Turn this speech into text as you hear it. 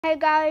Hey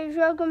guys,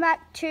 welcome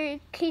back to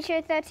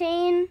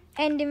Keisha13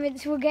 and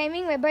Invincible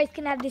Gaming. We're both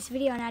going to have this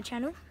video on our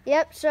channel.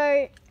 Yep,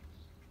 so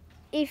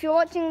if you're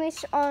watching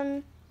this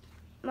on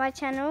my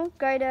channel,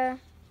 go to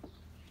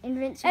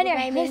Invincible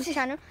Gaming's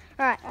channel.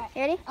 Alright,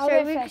 ready? I'll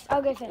go first.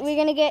 We're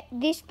going to get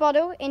this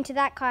bottle into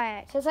that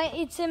kayak. So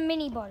it's a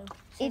mini bottle.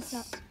 So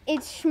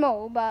it's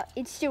small, but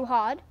it's still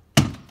hard.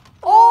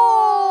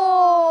 Oh!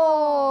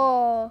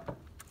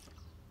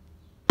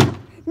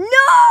 No!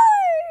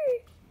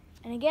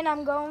 And again,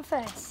 I'm going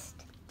first.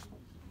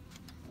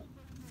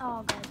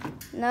 Oh, God.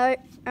 No.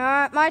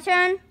 Alright, my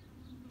turn.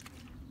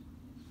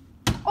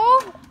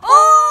 Oh!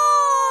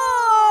 Oh!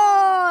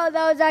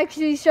 That was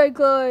actually so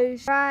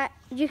close. Right,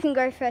 you can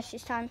go first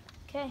this time.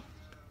 Okay.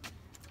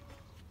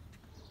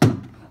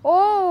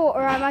 Oh!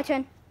 Alright, my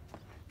turn.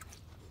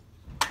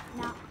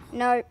 No.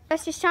 No.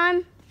 First this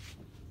time.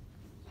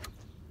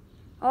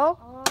 Oh.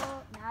 Oh,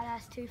 no,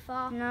 that's too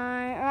far. No.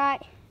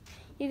 Alright.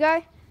 You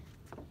go.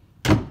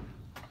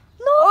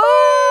 No!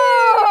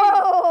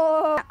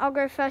 Oh! I'll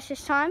go first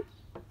this time.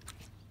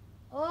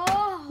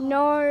 Oh!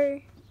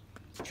 No.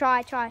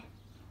 Try. No!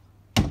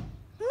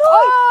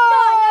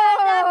 Oh!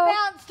 No, that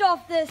bounced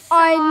off the side.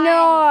 I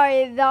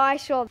know. The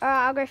ice wall.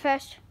 Alright, I'll go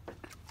first.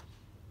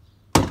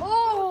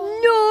 Oh!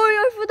 No,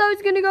 I thought that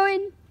was going to go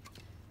in.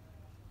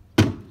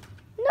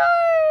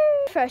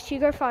 No! First, you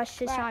go first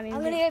this time. I'm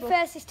going to go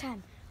first this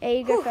time. Yeah,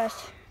 you go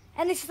first.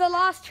 And this is the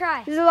last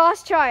try. This is the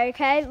last try,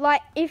 okay?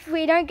 Like, if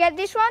we don't get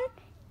this one,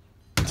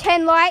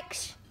 10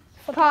 likes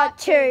for part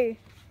 2.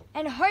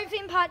 And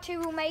hoping part 2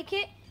 will make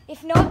it.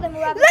 If not, then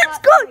we'll have Let's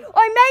part go! 3.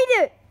 I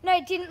made it! No,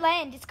 it didn't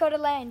land. It's got to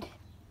land.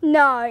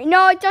 No,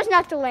 it doesn't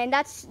have to land.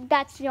 That's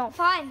not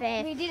Fine.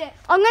 fair. We did it.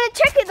 I'm going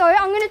to check it, though.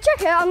 I'm going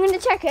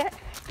to check it.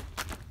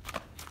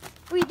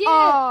 We did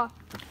Oh,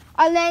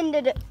 I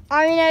landed it.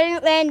 I mean, I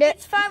didn't land it.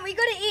 It's fine. We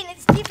got it in.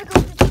 It's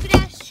difficult to look at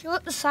how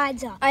short the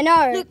sides are. I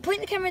know. Look,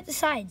 point the camera at the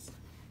sides.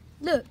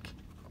 Look.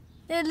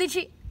 They're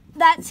literally...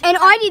 That's... And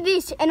I did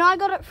this, and I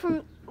got it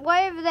from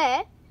way over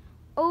there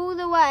all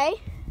the way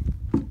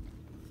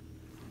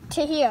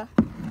to here.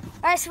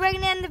 Alright, so we're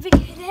going to end the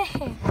video there.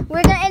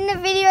 We're going to end the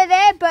video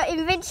there, but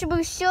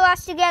Invincible still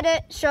has to get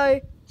it,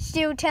 so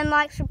still 10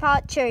 likes for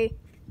part 2.